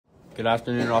Good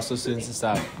afternoon, Russell students and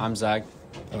staff. I'm Zach,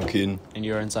 I'm Keaton. and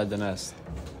you're Inside the Nest.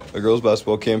 A girls'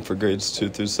 basketball camp for grades 2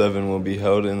 through 7 will be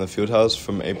held in the Fieldhouse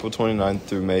from April 29th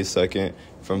through May 2nd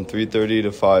from 3:30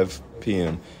 to 5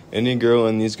 p.m. Any girl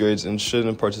in these grades interested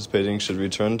in participating should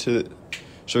return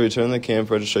the camp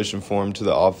registration form to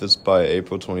the office by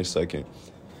April 22nd.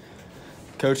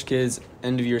 Coach Kids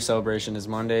end-of-year celebration is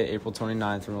Monday, April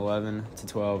 29th from 11 to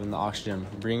 12 in the Ox Gym.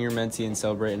 Bring your mentee and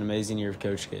celebrate an amazing year of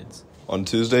Coach Kids. On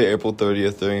Tuesday, April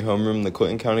 30th, during homeroom, the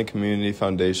Clinton County Community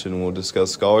Foundation will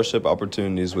discuss scholarship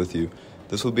opportunities with you.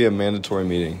 This will be a mandatory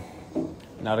meeting.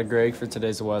 Now to Greg for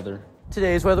today's weather.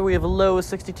 Today's weather, we have a low of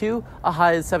 62, a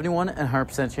high of 71, and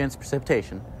 100% chance of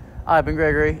precipitation. I've been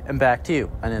Gregory, and back to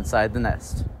you on Inside the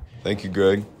Nest. Thank you,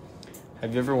 Greg.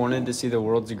 Have you ever wanted to see the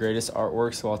world's greatest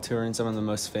artworks while touring some of the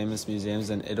most famous museums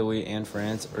in Italy and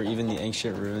France, or even the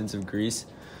ancient ruins of Greece?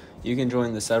 You can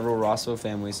join the several Rossville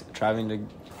families traveling to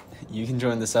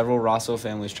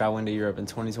Europe in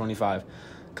 2025.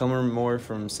 Come learn more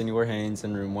from Senior Haynes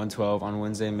in room 112 on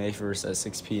Wednesday, May 1st at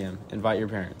 6 p.m. Invite your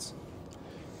parents.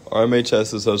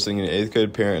 RMHS is hosting an 8th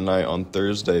grade parent night on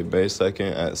Thursday, May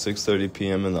 2nd at 6:30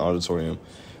 p.m. in the auditorium.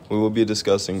 We will be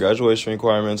discussing graduation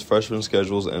requirements, freshman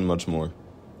schedules, and much more.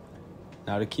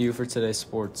 Now to Q for today's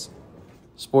sports.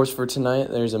 Sports for tonight,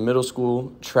 there's a middle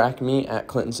school track meet at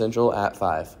Clinton Central at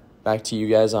 5. Back to you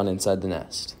guys on Inside the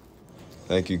Nest.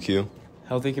 Thank you, Q.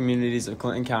 Healthy Communities of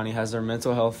Clinton County has their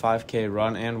mental health 5K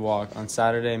run and walk on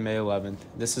Saturday, May 11th.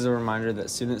 This is a reminder that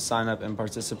student sign-up and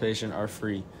participation are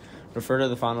free. Refer to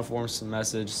the final forms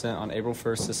message sent on April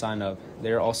 1st to sign up.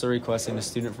 They are also requesting a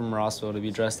student from Rossville to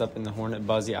be dressed up in the Hornet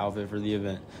Buzzy outfit for the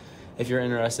event. If you're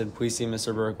interested, please see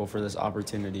Mr. Burkle for this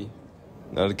opportunity.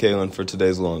 Now to Kaylin for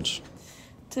today's lunch.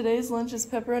 Today's lunch is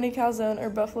pepperoni calzone or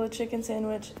buffalo chicken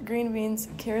sandwich, green beans,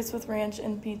 carrots with ranch,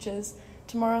 and peaches.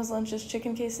 Tomorrow's lunch is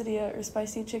chicken quesadilla or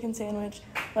spicy chicken sandwich,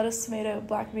 lettuce, tomato,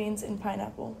 black beans, and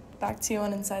pineapple. Back to you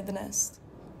on Inside the Nest.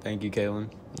 Thank you, Kaylin.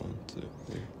 1, 2,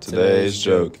 3. Today's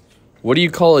joke. What do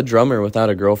you call a drummer without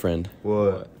a girlfriend?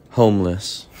 What?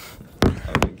 Homeless.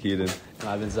 I've been Keaton. And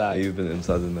I've been Zach. You've been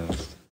Inside the Nest.